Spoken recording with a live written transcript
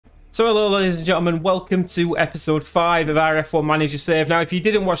So hello ladies and gentlemen, welcome to episode 5 of our F1 Manager Save. Now if you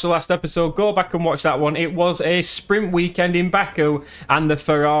didn't watch the last episode, go back and watch that one. It was a sprint weekend in Baku and the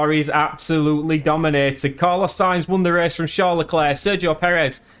Ferraris absolutely dominated. Carlos Sainz won the race from Charles Leclerc, Sergio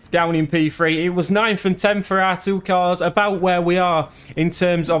Perez down in P3. It was 9th and 10th for our two cars, about where we are in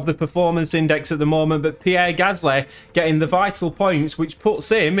terms of the performance index at the moment, but Pierre Gasly getting the vital points, which puts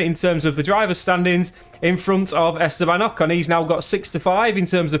him, in terms of the driver's standings, in front of Esteban Ocon. He's now got 6 to 5 in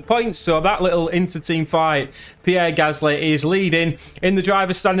terms of points, so that little inter-team fight, Pierre Gasly is leading. In the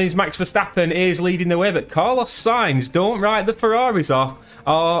driver's standings, Max Verstappen is leading the way, but Carlos Sainz, don't write the Ferraris off,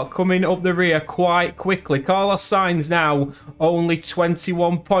 are coming up the rear quite quickly. Carlos Sainz now only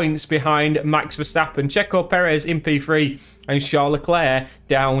 21 points behind Max Verstappen. Checo Perez in P3 and Charles Leclerc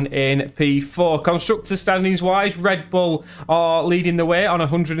down in P4. Constructor standings wise, Red Bull are leading the way on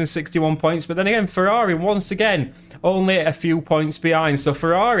 161 points, but then again Ferrari once again only a few points behind. So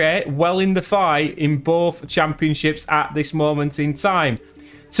Ferrari well in the fight in both championships at this moment in time.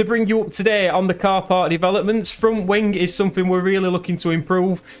 To bring you up to date on the car part developments, front wing is something we're really looking to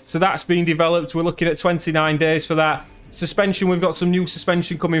improve, so that's being developed. We're looking at 29 days for that. Suspension, we've got some new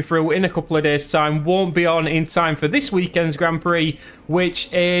suspension coming through in a couple of days time. Won't be on in time for this weekend's Grand Prix,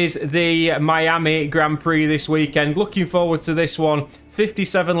 which is the Miami Grand Prix this weekend. Looking forward to this one.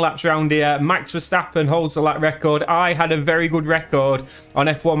 57 laps round here. Max Verstappen holds the lap record. I had a very good record on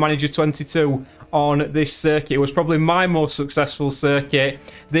F1 Manager 22 on this circuit. It was probably my most successful circuit.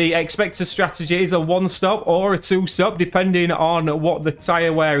 The expected strategy is a 1-stop or a 2-stop, depending on what the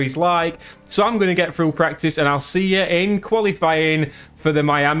tyre wear is like. So I'm going to get through practice and I'll see you in qualifying for the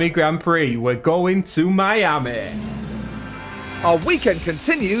Miami Grand Prix. We're going to Miami. Our weekend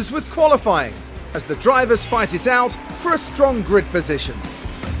continues with qualifying as the drivers fight it out for a strong grid position.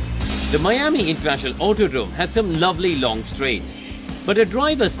 The Miami International Autodrome has some lovely long straights, but a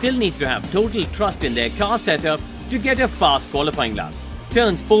driver still needs to have total trust in their car setup to get a fast qualifying lap.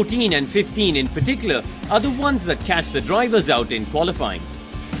 Turns 14 and 15 in particular are the ones that catch the drivers out in qualifying.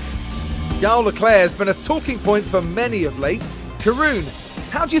 Charles Leclerc has been a talking point for many of late. Karun,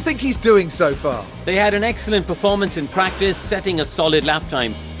 how do you think he's doing so far? They had an excellent performance in practice, setting a solid lap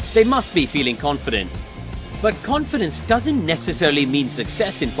time. They must be feeling confident. But confidence doesn't necessarily mean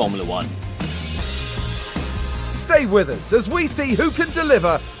success in Formula 1. Stay with us as we see who can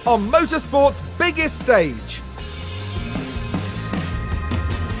deliver on motorsport's biggest stage.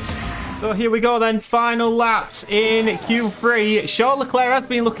 So here we go then, final laps in Q3. Charles Leclerc has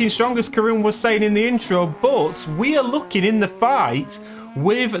been looking strong, as Karun was saying in the intro, but we are looking in the fight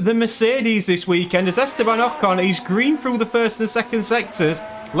with the Mercedes this weekend as Esteban Ocon is green through the first and second sectors.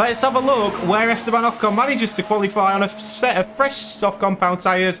 Let's have a look where Esteban Ocon manages to qualify on a set of fresh soft compound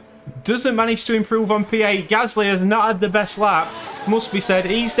tyres. Doesn't manage to improve on P8. Gasly has not had the best lap, must be said.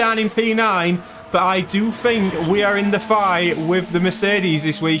 He's down in P9, but I do think we are in the fight with the Mercedes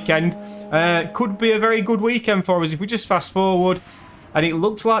this weekend. Could be a very good weekend for us if we just fast forward. And it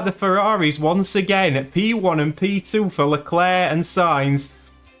looks like the Ferraris once again at P1 and P2 for Leclerc and Sainz.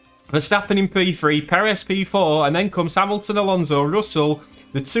 Verstappen in P3, Perez P4, and then comes Hamilton, Alonso, Russell,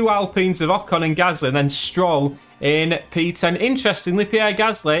 the two Alpines of Ocon and Gasly, and then Stroll in P10. Interestingly, Pierre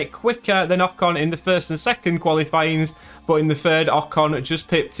Gasly quicker than Ocon in the first and second qualifyings, but in the third, Ocon just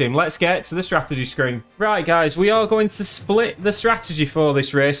pipped him. Let's get to the strategy screen. Right, guys, we are going to split the strategy for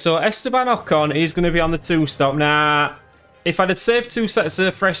this race. So Esteban Ocon is going to be on the 2-stop. Now, if I'd have saved 2 sets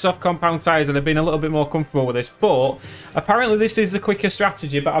of fresh soft compound tyres, I'd have been a little bit more comfortable with this. But apparently this is the quicker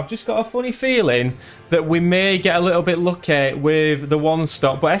strategy. But I've just got a funny feeling that we may get a little bit lucky with the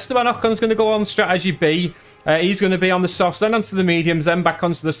 1-stop. But Esteban Ocon's going to go on strategy B. He's going to be on the softs, then onto the mediums, then back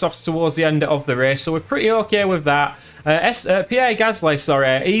onto the softs towards the end of the race. So we're pretty okay with that. Pierre Gasly,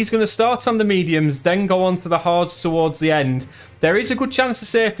 sorry, he's going to start on the mediums, then go on to the hards towards the end. There is a good chance of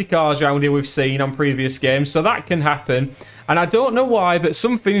safety cars around here we've seen on previous games, so that can happen. And I don't know why, but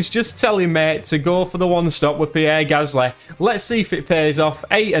something's just telling me to go for the 1-stop with Pierre Gasly. Let's see if it pays off.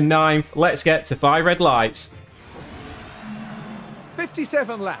 8th and 9th. Let's get to 5 red lights.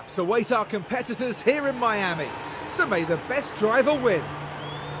 57 laps await our competitors here in Miami, so may the best driver win.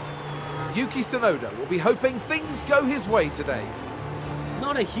 Yuki Tsunoda will be hoping things go his way today.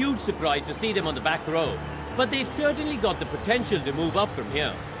 Not a huge surprise to see them on the back row, but they've certainly got the potential to move up from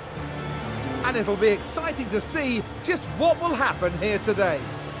here. And it'll be exciting to see just what will happen here today.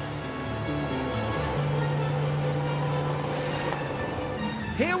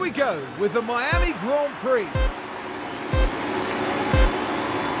 Here we go with the Miami Grand Prix.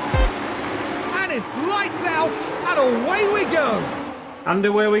 And it's lights out and away we go. And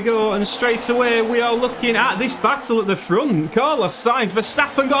away we go, and straight away we are looking at this battle at the front. Carlos Sainz,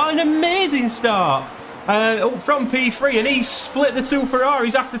 Verstappen got an amazing start up from P3, and he's split the two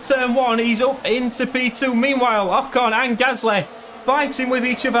Ferraris after turn 1. He's up into P2. Meanwhile, Ocon and Gasly fighting with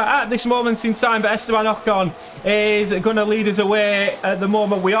each other at this moment in time, but Esteban Ocon is going to lead us away at the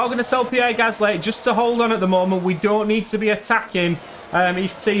moment. We are going to tell Pierre Gasly just to hold on at the moment. We don't need to be attacking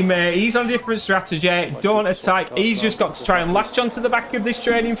his teammate. He's on a different strategy. Don't attack. He's just got to try and latch onto the back of this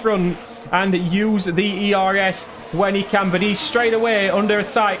train in front and use the ERS when he can, but he's straight away under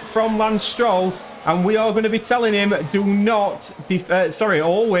attack from Lance Stroll. And we are going to be telling him, do not,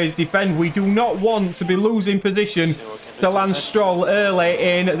 always defend. We do not want to be losing position to Lance Stroll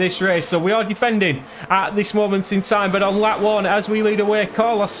early in this race. So we are defending at this moment in time. But on lap 1, as we lead away,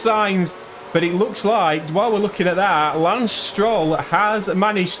 Carlos Sainz. But it looks like, while we're looking at that, Lance Stroll has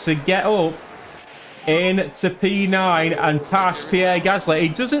managed to get up into P9 and pass Pierre Gasly. He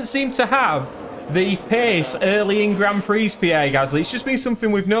doesn't seem to have the pace early in Grand Prix, Pierre Gasly. It's just been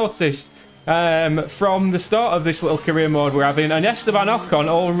something we've noticed from the start of this little career mode we're having, and Esteban Ocon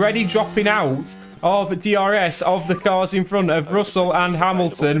already dropping out of DRS of the cars in front of Russell and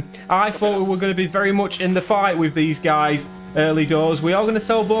Hamilton. I thought we were going to be very much in the fight with these guys early doors. We are going to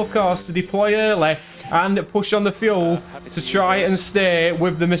tell both cars to deploy early and push on the fuel to try and stay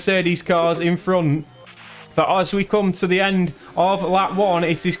with the Mercedes cars in front. But as we come to the end of lap 1,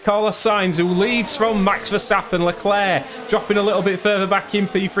 it is Carlos Sainz who leads from Max Verstappen. Leclerc dropping a little bit further back in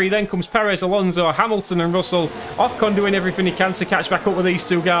P3. Then comes Perez, Alonso, Hamilton and Russell. Ocon doing everything he can to catch back up with these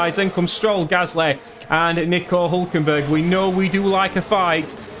two guys. Then comes Stroll, Gasly and Nico Hülkenberg. We know we do like a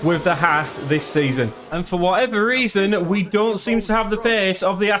fight with the Haas this season. And for whatever reason, we don't seem to have the pace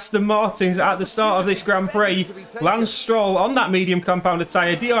of the Aston Martins at the start of this Grand Prix. Lance Stroll on that medium compounded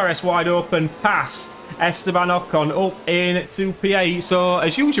tyre, DRS wide open, past Esteban Ocon up into P8. So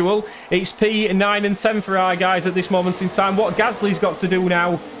as usual, it's P9 and 10 for our guys at this moment in time. What Gasly's got to do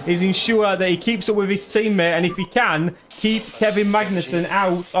now is ensure that he keeps up with his teammate, and if he can, keep Kevin Magnussen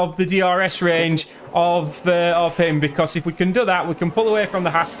out of the DRS range of him, because if we can do that, we can pull away from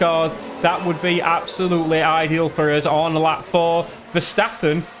the Haas cars. That would be absolutely ideal for us on lap 4.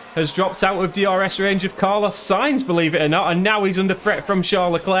 Verstappen has dropped out of DRS range of Carlos Sainz, believe it or not, and now he's under threat from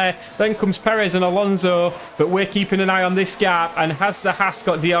Charles Leclerc. Then comes Perez and Alonso, but we're keeping an eye on this gap, and has the Haas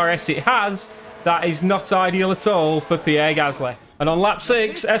got DRS? It has. That is not ideal at all for Pierre Gasly. And on lap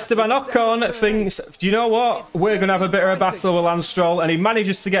 6, Esteban Ocon thinks, do you know what? We're going to have a bit of a battle with Lance Stroll, and he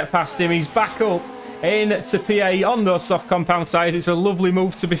manages to get past him. He's back up into P8 on those soft compound tyres. It's a lovely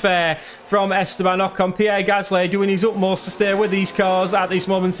move, to be fair, from Esteban Ocon. Pierre Gasly doing his utmost to stay with these cars at this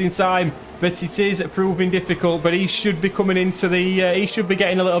moment in time, but it is proving difficult. But he should be coming into the he should be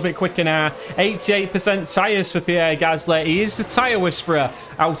getting a little bit quicker now. 88% tyres for Pierre Gasly. He is the tyre whisperer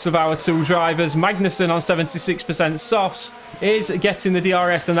out of our two drivers. Magnussen on 76% softs is getting the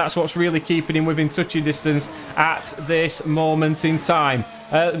DRS, and that's what's really keeping him within touching distance at this moment in time.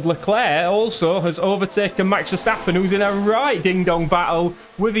 Leclerc also has overtaken Max Verstappen, who's in a right ding-dong battle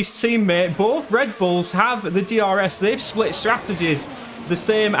with his teammate. Both Red Bulls have the DRS. They've split strategies the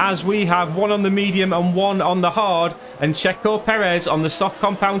same as we have, one on the medium and one on the hard. And Checo Perez on the soft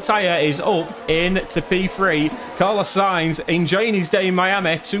compound tyre is up into P3. Carlos Sainz enjoying his day in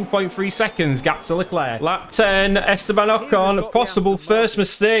Miami, 2.3 seconds gap to Leclerc. Lap 10, Esteban Ocon, possible first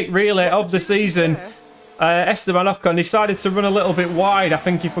mistake really of the season. Esteban Ocon decided to run a little bit wide. I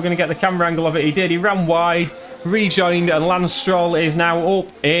think if we're going to get the camera angle of it, he did. He ran wide, rejoined, and Lance Stroll is now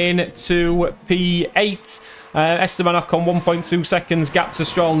up into P8. Esteban Ocon 1.2 seconds gap to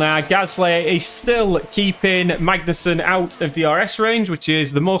Stroll now. Gasly is still keeping Magnussen out of DRS range, which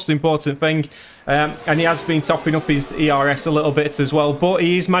is the most important thing. And he has been topping up his ERS a little bit as well, but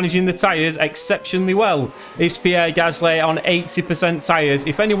he is managing the tyres exceptionally well. Is Pierre Gasly on 80% tyres.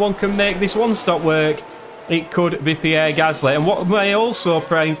 If anyone can make this one stop work, it could be Pierre Gasly. And what may also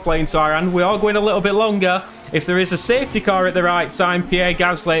play into our hand, we are going a little bit longer. If there is a safety car at the right time, Pierre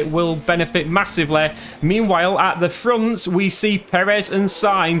Gasly will benefit massively. Meanwhile, at the front, we see Perez and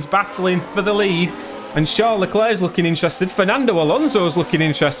Sainz battling for the lead. And Charles Leclerc's looking interested. Fernando Alonso's looking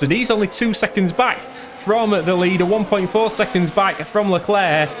interested. He's only 2 seconds back from the leader, 1.4 seconds back from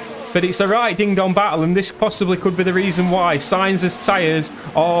Leclerc. But it's a right ding-dong battle, and this possibly could be the reason why Sainz's tyres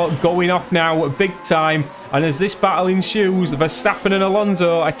are going off now big time. And as this battle ensues, Verstappen and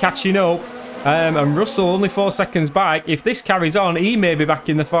Alonso are catching up. And Russell only 4 seconds back. If this carries on, he may be back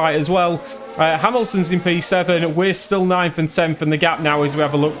in the fight as well. Hamilton's in P7. We're still 9th and 10th, and the gap now, as we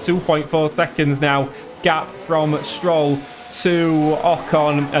have a look, 2.4 seconds now gap from Stroll to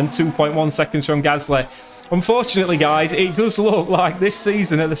Ocon and 2.1 seconds from Gasly. Unfortunately, guys, it does look like this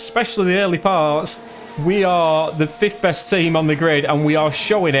season, especially the early parts, we are the 5th best team on the grid, and we are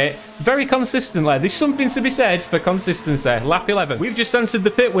showing it very consistently. There's something to be said for consistency. Lap 11. We've just entered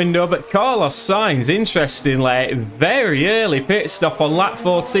the pit window, but Carlos Sainz, interestingly, very early pit stop on lap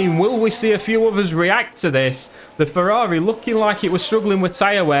 14. Will we see a few others react to this? The Ferrari looking like it was struggling with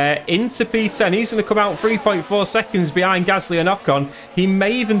tyre wear into P10. He's going to come out 3.4 seconds behind Gasly and Ocon. He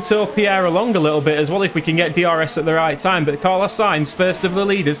may even tow Pierre along a little bit as well if we can get DRS at the right time. But Carlos Sainz, first of the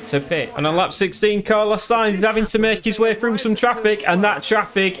leaders to pit. And on lap 16, Carlos Sainz is having to make his way through some traffic, and that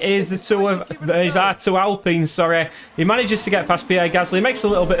traffic is our two Alpine, sorry. He manages to get past Pierre Gasly. He makes a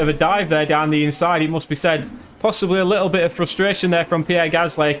little bit of a dive there down the inside, it must be said. Possibly a little bit of frustration there from Pierre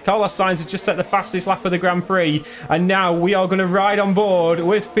Gasly. Carlos Sainz has just set the fastest lap of the Grand Prix, and now we are going to ride on board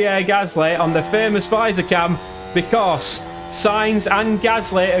with Pierre Gasly on the famous visor cam, because Sainz and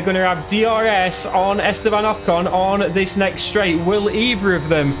Gasly are going to have DRS on Esteban Ocon on this next straight. Will either of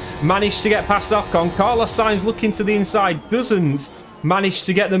them manage to get past Ocon? Carlos Sainz looking to the inside, doesn't manage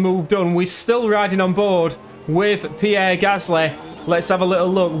to get the move done. We're still riding on board with Pierre Gasly. Let's have a little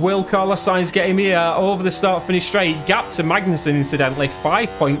look. Will Carlos Sainz get him here over the start-finish straight? Gap to Magnussen, incidentally.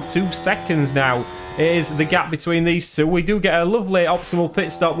 5.2 seconds now is the gap between these two. We do get a lovely optimal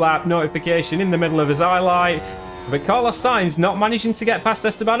pit stop lap notification in the middle of his highlight. But Carlos Sainz not managing to get past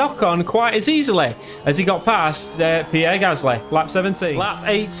Esteban Ocon quite as easily as he got past Pierre Gasly. Lap 17. Lap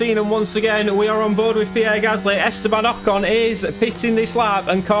 18, and once again we are on board with Pierre Gasly. Esteban Ocon is pitting this lap,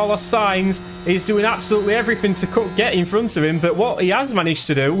 and Carlos Sainz is doing absolutely everything to get in front of him. But what he has managed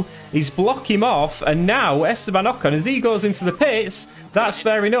to do is block him off, and now Esteban Ocon, as he goes into the pits, that's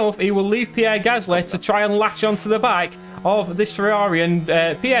fair enough, he will leave Pierre Gasly to try and latch onto the back of this Ferrari, and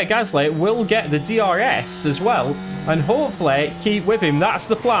Pierre Gasly will get the DRS as well and hopefully keep with him. That's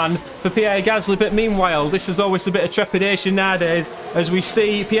the plan for Pierre Gasly. But meanwhile, this is always a bit of trepidation nowadays as we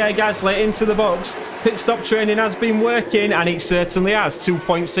see Pierre Gasly into the box. Pit stop training has been working, and it certainly has.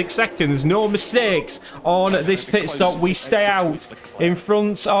 2.6 seconds, no mistakes on this pit stop. We stay out in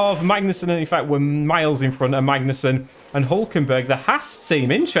front of Magnussen, and in fact we're miles in front of Magnussen and Hülkenberg. The Haas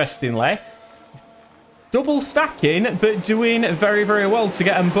team, interestingly, double stacking, but doing very, very well to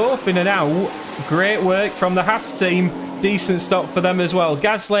get them both in and out. Great work from the Haas team. Decent stop for them as well.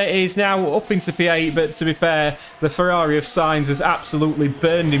 Gasly is now up into P8, but to be fair, the Ferrari of Sainz has absolutely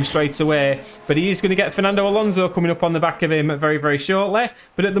burned him straight away. But he is going to get Fernando Alonso coming up on the back of him very, very shortly.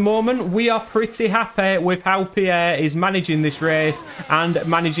 But at the moment, we are pretty happy with how Pierre is managing this race and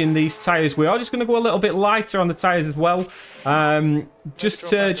managing these tyres. We are just going to go a little bit lighter on the tyres as well. Just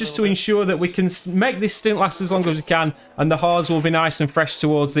to ensure that we can make this stint last as long as we can, and the Haas will be nice and fresh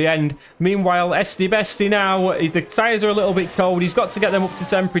towards the end. Meanwhile, Esti Besti now, the tyres are a little bit cold. He's got to get them up to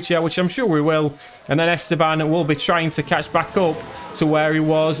temperature, which I'm sure we will, and then Esteban will be trying to catch back up to where he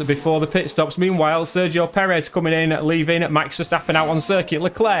was before the pit stops. Meanwhile, Sergio Perez coming in, leaving Max Verstappen out on circuit.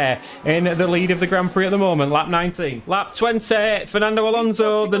 Leclerc in the lead of the Grand Prix at the moment, lap 19. Lap 20, Fernando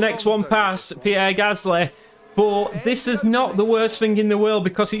Alonso, the next one past Pierre Gasly. But this is not the worst thing in the world,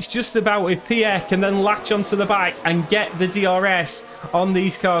 because it's just about if Pierre can then latch onto the back and get the DRS on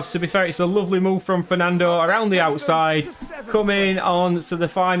these cars. To be fair, it's a lovely move from Fernando around the outside, coming on to the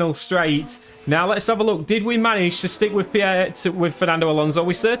final straight. Now let's have a look. Did we manage to stick with with Fernando Alonso?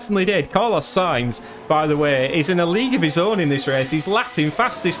 We certainly did. Carlos Sainz, by the way, is in a league of his own in this race. He's lapping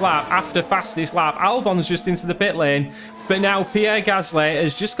fastest lap after fastest lap. Albon's just into the pit lane. But now Pierre Gasly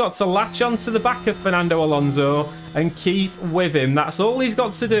has just got to latch onto the back of Fernando Alonso and keep with him. That's all he's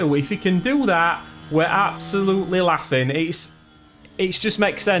got to do. If he can do that, we're absolutely laughing. It just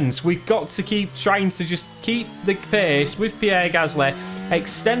makes sense. We've got to keep trying to just keep the pace with Pierre Gasly,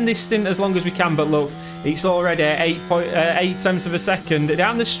 extend this stint as long as we can. But look, it's already 8 tenths of a second.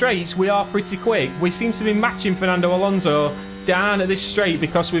 Down the straights, we are pretty quick. We seem to be matching Fernando Alonso down at this straight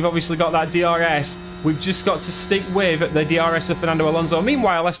because we've obviously got that DRS. We've just got to stick with the DRS of Fernando Alonso.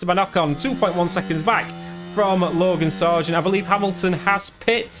 Meanwhile, Esteban Ocon, 2.1 seconds back from Logan Sargent. I believe Hamilton has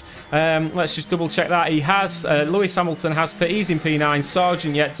pit. Let's just double check that. He has. Lewis Hamilton has pit. He's in P9.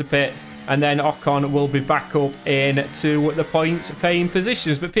 Sargent yet to pit. And then Ocon will be back up into the points paying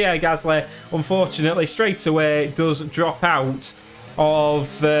positions. But Pierre Gasly, unfortunately, straight away does drop out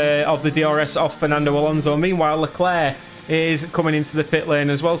of the DRS off Fernando Alonso. Meanwhile, Leclerc is coming into the pit lane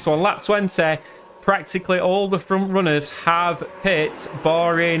as well. So on lap 20, practically all the front runners have pit,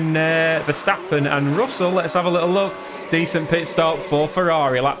 barring Verstappen and Russell. Let's have a little look. Decent pit stop for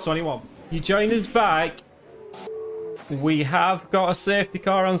Ferrari, lap 21. You join us back. We have got a safety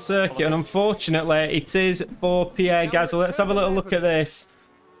car on circuit, and unfortunately, it is for Pierre Gasly. Let's have a little look at this.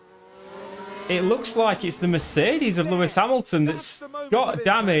 it looks like it's the Mercedes of Lewis Hamilton that's got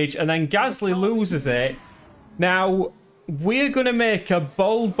damage, and then Gasly loses it. Now, we're going to make a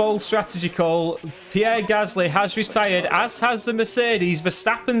bold strategy call. Pierre Gasly has retired, as has the Mercedes.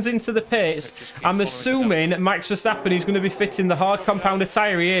 Verstappen's into the pits. I'm assuming Max Verstappen is going to be fitting the hard compounder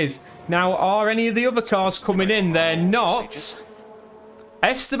tyre. He is. Now, are any of the other cars coming in? They're not.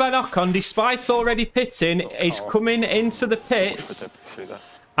 Esteban Ocon, despite already pitting, is coming into the pits.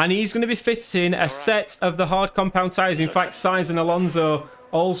 And he's going to be fitting a set of the hard compound tyres. In fact, Sainz and Alonso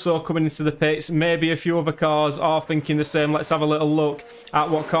also coming into the pits. Maybe a few other cars are thinking the same. Let's have a little look at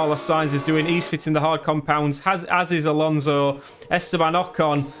what Carlos Sainz is doing. He's fitting the hard compounds, as is Alonso. Esteban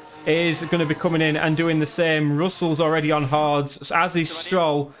Ocon is going to be coming in and doing the same. Russell's already on hards, as is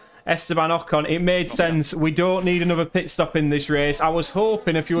Stroll. Esteban Ocon, it made sense. We don't need another pit stop in this race. I was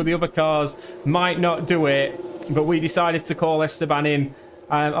hoping a few of the other cars might not do it, but we decided to call Esteban in.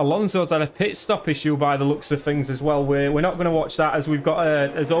 Alonso's had a pit stop issue by the looks of things as well. We're not going to watch that, as we've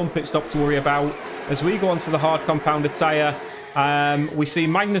got his own pit stop to worry about. As we go on to the hard compounder tyre, we see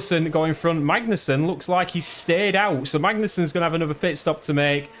Magnussen going front. Magnussen looks like he's stayed out, so Magnussen's going to have another pit stop to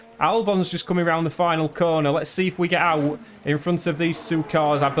make. Albon's just coming around the final corner. Let's see if we get out in front of these two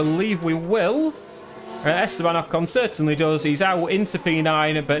cars. I believe we will. Esteban Ocon certainly does. He's out into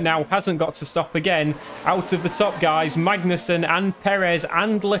P9, but now hasn't got to stop again. Out of the top guys, Magnussen and Perez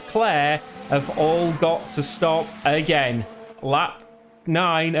and Leclerc have all got to stop again. Lap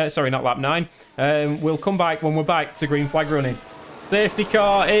 9, sorry, not lap 9. We'll come back when we're back to green flag running. Safety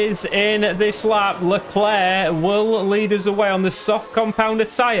car is in this lap. Leclerc will lead us away on the soft compounder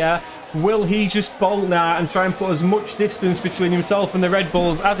tyre. Will he just bolt now and try and put as much distance between himself and the Red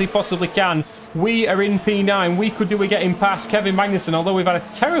Bulls as he possibly can? We are in P9. We could do with getting past Kevin Magnussen, although we've had a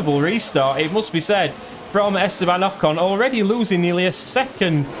terrible restart, it must be said, from Esteban Ocon. Already losing nearly a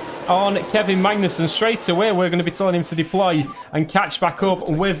second on Kevin Magnussen. Straight away, we're going to be telling him to deploy and catch back up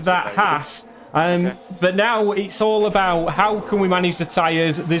with that Haas. But now it's all about how can we manage the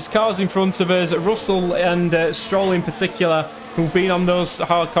tyres. There's cars in front of us, Russell and Stroll in particular, who've been on those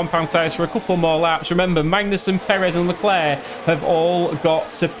hard compound tyres for a couple more laps. Remember, Magnussen, Perez and Leclerc have all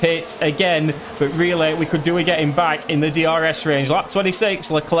got to pit again, but really we could do with getting back in the DRS range. Lap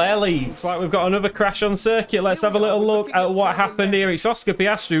 26, Leclerc leads. Looks like we've got another crash on circuit. Let's have a little look at what happened here. It's Oscar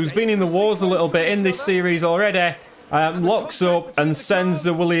Piastri, who's been in the wars a little bit in this series already. Locks up and sends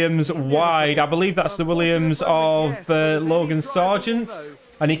the Williams wide. I believe that's the Williams of Logan Sargent.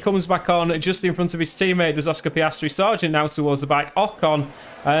 And he comes back on just in front of his teammate, does Oscar Piastri. Sargent now towards the back. Ocon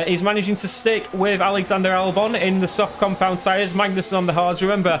is managing to stick with Alexander Albon in the soft compound tyres. Magnussen on the hards.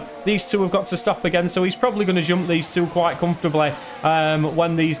 Remember, these two have got to stop again, so he's probably going to jump these two quite comfortably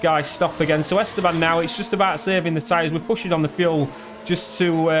when these guys stop again. So Esteban now, it's just about saving the tyres. We're pushing on the fuel just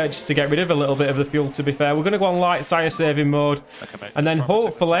to get rid of a little bit of the fuel, to be fair. We're going to go on light tyre saving mode. And then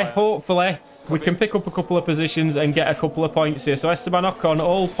hopefully, we can pick up a couple of positions and get a couple of points here. So Esteban Ocon,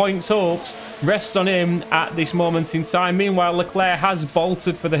 all points hopes rest on him at this moment in time. Meanwhile, Leclerc has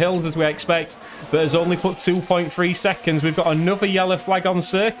bolted for the hills as we expect, but has only put 2.3 seconds. We've got another yellow flag on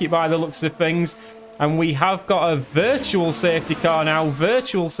circuit by the looks of things. And we have got a virtual safety car now.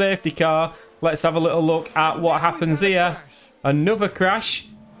 Virtual safety car. Let's have a little look at what happens here. Another crash.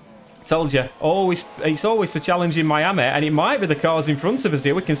 Told you, it's always a challenge in Miami, and it might be the cars in front of us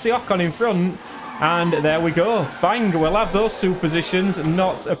here. We can see Ocon in front, and there we go. Bang, we'll have those two positions.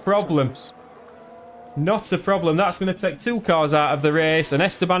 Not a problem. Not a problem. That's going to take two cars out of the race, and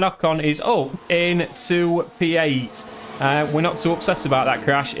Esteban Ocon is up into P8. We're not too upset about that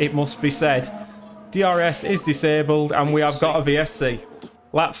crash, it must be said. DRS is disabled, and we have got a VSC.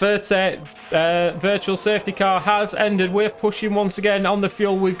 Lap 30, virtual safety car has ended. We're pushing once again on the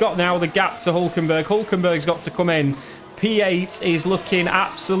fuel. We've got now the gap to Hülkenberg. Hülkenberg's got to come in. P8 is looking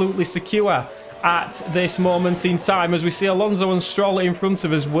absolutely secure at this moment in time as we see Alonso and Stroll in front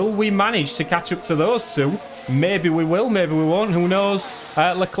of us. Will we manage to catch up to those two? Maybe we will, maybe we won't, who knows.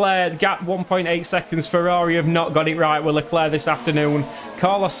 Leclerc, gap 1.8 seconds. Ferrari have not got it right with Leclerc this afternoon.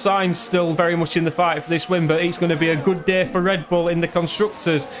 Carlos Sainz still very much in the fight for this win, but it's going to be a good day for Red Bull in the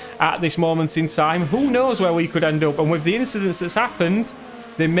constructors at this moment in time. Who knows where we could end up, and with the incidents that's happened,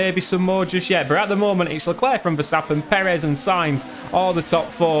 there may be some more just yet, but at the moment it's Leclerc from Verstappen, Perez and Sainz are the top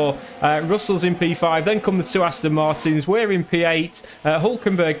four. Russell's in P5, then come the two Aston Martins. We're in P8,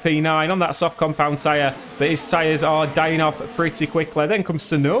 Hülkenberg P9 on that soft compound tyre, but his tyres are dying off pretty quickly. Then comes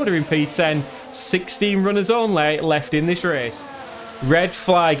Tsunoda in P10, 16 runners only left in this race. Red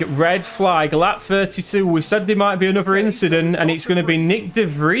flag, lap 32. We said there might be another incident, and it's going to be Nick de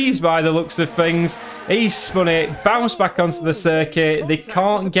Vries by the looks of things. He spun it, bounced back onto the circuit. They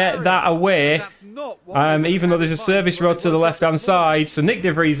can't get that away, even though there's a service road to the left-hand side. So Nick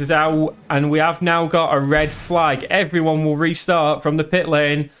de Vries is out, and we have now got a red flag. Everyone will restart from the pit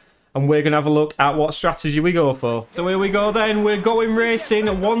lane, and we're going to have a look at what strategy we go for. So here we go then. We're going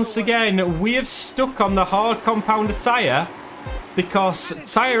racing once again. We have stuck on the hard compounded tyre, because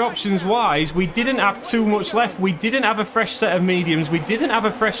tyre options wise, we didn't have too much left. We didn't have a fresh set of mediums. We didn't have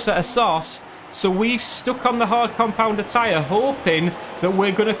a fresh set of softs. So we've stuck on the hard compounded tyre, hoping that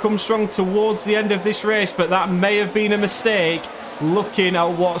we're going to come strong towards the end of this race. But that may have been a mistake, looking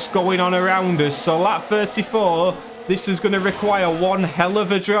at what's going on around us. So lap 34, this is going to require one hell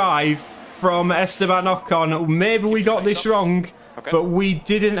of a drive from Esteban Ocon. Maybe we got this wrong. Okay. But we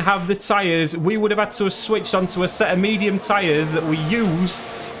didn't have the tyres. We would have had to have switched onto a set of medium tyres that we used.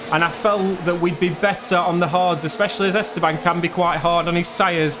 And I felt that we'd be better on the hards, especially as Esteban can be quite hard on his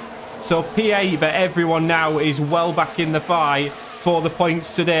tyres. So P8, but everyone now is well back in the fight for the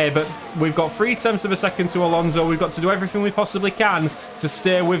points today. But we've got 0.3 of a second to Alonso. We've got to do everything we possibly can to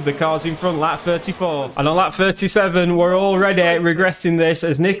stay with the cars in front. Lap 34. And on lap 37, we're already regretting this,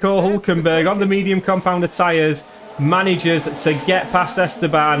 as Nico Hülkenberg on the medium compounded tyres manages to get past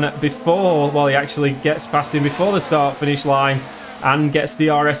Esteban before, well, he actually gets past him before the start-finish line and gets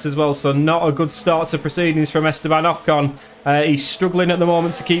DRS as well. So not a good start to proceedings from Esteban Ocon. He's struggling at the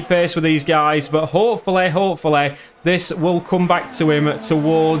moment to keep pace with these guys, but hopefully this will come back to him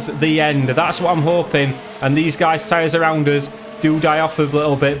towards the end. That's what I'm hoping. And these guys' tyres around us do die off a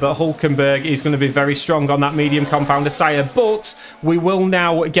little bit, but Hülkenberg is going to be very strong on that medium compounded tyre. But we will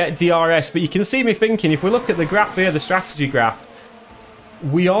now get DRS. But you can see me thinking, if we look at the graph here, the strategy graph,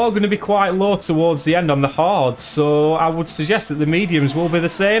 we are going to be quite low towards the end on the hards. So I would suggest that the mediums will be the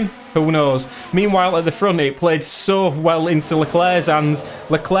same. Who knows? Meanwhile, at the front, it played so well into Leclerc's hands.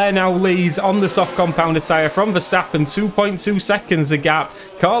 Leclerc now leads on the soft compounded tyre from Verstappen, 2.2 seconds a gap.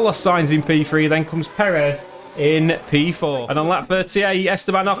 Carlos Sainz in P3, then comes Perez in P4. And on lap 38,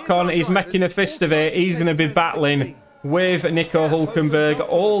 Esteban Ocon is making a fist of it. He's going to be battling with Nico Hülkenberg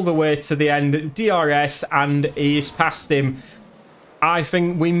all the way to the end. DRS, and he's past him. I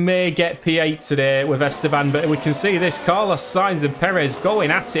think we may get P8 today with Esteban, but we can see this. Carlos Sainz and Perez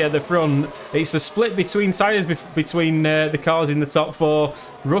going at it at the front. It's a split between tyres between the cars in the top four.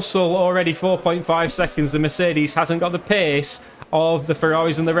 Russell already 4.5 seconds. The Mercedes hasn't got the pace of the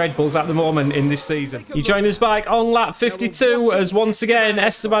Ferraris and the Red Bulls at the moment in this season. You join us back on lap 52 as once again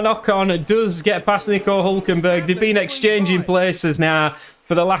Esteban Ocon does get past Nico Hülkenberg. They've been exchanging places now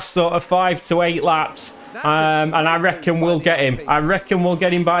for the last sort of 5 to 8 laps. And I reckon we'll get him. I reckon we'll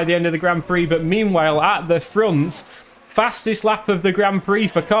get him by the end of the Grand Prix. But meanwhile, at the front, fastest lap of the Grand Prix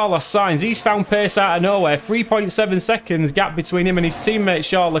for Carlos Sainz. He's found pace out of nowhere. 3.7 seconds gap between him and his teammate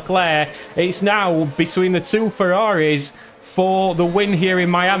Charles Leclerc. It's now between the two Ferraris for the win here in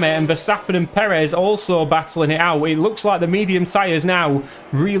Miami, and Verstappen and Perez also battling it out. It looks like the medium tyres now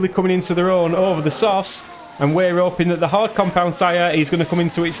really coming into their own over the softs, and we're hoping that the hard compound tyre is going to come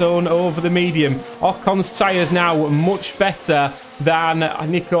into its own over the medium. Ocon's tyres now much better than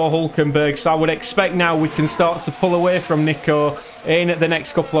Nico Hülkenberg, so I would expect now we can start to pull away from Nico in the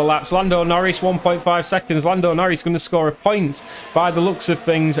next couple of laps. Lando Norris 1.5 seconds. Lando Norris going to score a point by the looks of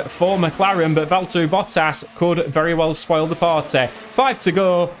things for McLaren, but Valtteri Bottas could very well spoil the party. 5 to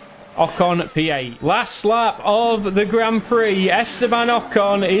go. Ocon P8. Last lap of the Grand Prix. Esteban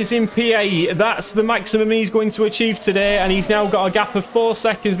Ocon is in P8. That's the maximum he's going to achieve today, and he's now got a gap of 4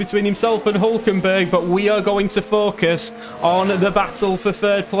 seconds between himself and Hülkenberg, but we are going to focus on the battle for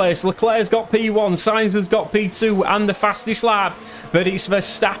third place. Leclerc's got P1, Sainz has got P2 and the fastest lap, but it's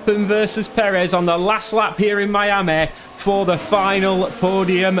Verstappen versus Perez on the last lap here in Miami for the final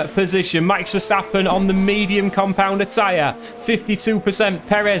podium position. Max Verstappen on the medium compounded tyre, 52%.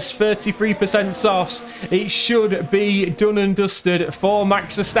 Perez 33% softs. It should be done and dusted for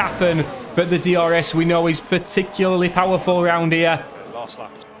Max Verstappen, but the DRS we know is particularly powerful around here.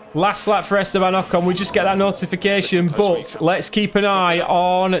 Last lap for Esteban Ocon. We just get that notification, but let's keep an eye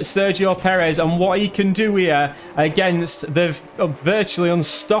on Sergio Perez and what he can do here against the virtually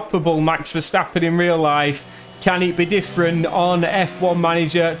unstoppable Max Verstappen in real life. Can it be different on F1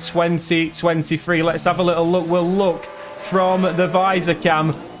 Manager 2023? Let's have a little look. We'll look from the visor cam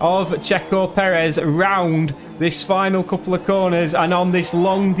of Checo Perez round this final couple of corners and on this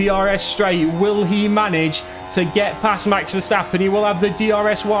long DRS straight. Will he manage to get past Max Verstappen? He will have the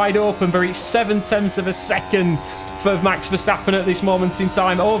DRS wide open, but it's 0.7 of a second for Max Verstappen at this moment in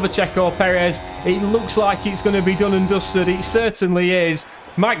time over Checo Perez. It looks like it's going to be done and dusted. It certainly is.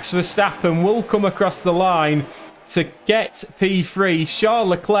 Max Verstappen will come across the line to get P3. Charles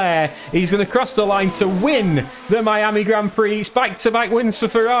Leclerc, he's going to cross the line to win the Miami Grand Prix. It's back-to-back wins for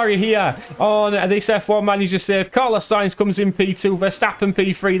Ferrari here on this F1 Manager Save. Carlos Sainz comes in P2, Verstappen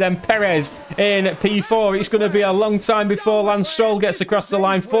P3, then Perez in P4. It's going to be a long time before Lance Stroll gets across the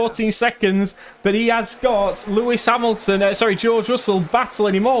line, 14 seconds, but he has got George Russell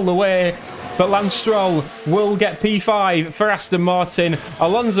battling him all the way. But Lance Stroll will get P5 for Aston Martin,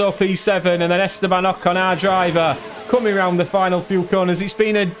 Alonso P7, and then Esteban Ocon, our driver, coming around the final few corners. It's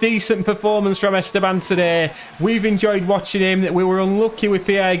been a decent performance from Esteban today. We've enjoyed watching him. We were unlucky with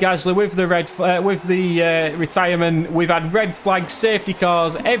Pierre Gasly with the retirement. We've had red flags, safety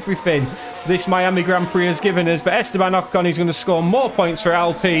cars, everything this Miami Grand Prix has given us. But Esteban Ocon is going to score more points for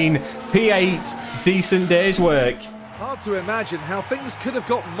Alpine. P8, decent day's work. Hard to imagine how things could have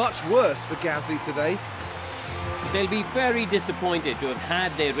got much worse for Gasly today. They'll be very disappointed to have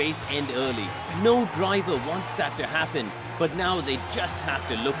had their race end early. No driver wants that to happen, but now they just have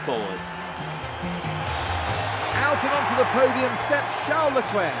to look forward. Out and onto the podium steps Charles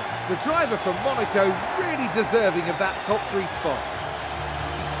Leclerc, the driver from Monaco, really deserving of that top 3 spot.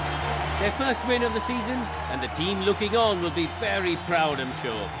 Their first win of the season, and the team looking on will be very proud, I'm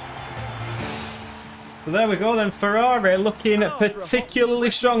sure. So there we go then, Ferrari looking particularly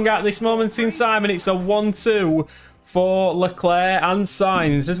strong at this moment in time, and it's a 1-2 for Leclerc and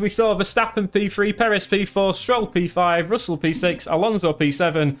Sainz. As we saw, Verstappen P3, Perez P4, Stroll P5, Russell P6, Alonso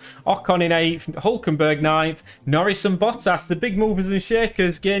P7, Ocon in 8th, Hülkenberg 9th, Norris and Bottas, the big movers and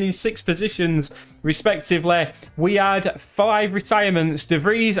shakers, gaining 6 positions respectively. We had 5 retirements: De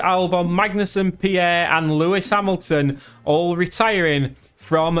Vries, Albon, Magnussen, Pierre and Lewis Hamilton all retiring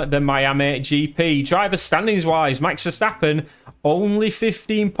from the Miami GP. Driver standings wise, Max Verstappen only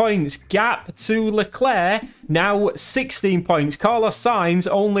 15 points. Gap to Leclerc now 16 points. Carlos Sainz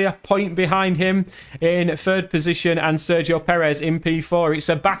only a point behind him in 3rd position, and Sergio Perez in P4. It's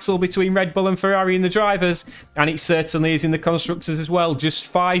a battle between Red Bull and Ferrari in the drivers, and it certainly is in the constructors as well. Just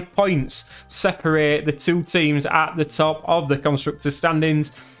 5 points separate the 2 teams at the top of the constructors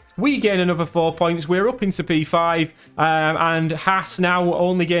standings. We gain another 4 points. We're up into P5, and Haas now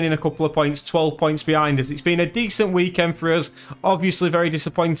only gaining a couple of points, 12 points behind us. It's been a decent weekend for us. Obviously very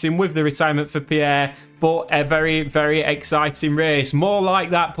disappointing with the retirement for Pierre, but a very, very exciting race. More like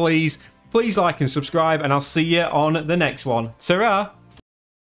that, please. Please like and subscribe, and I'll see you on the next one. Ta-ra!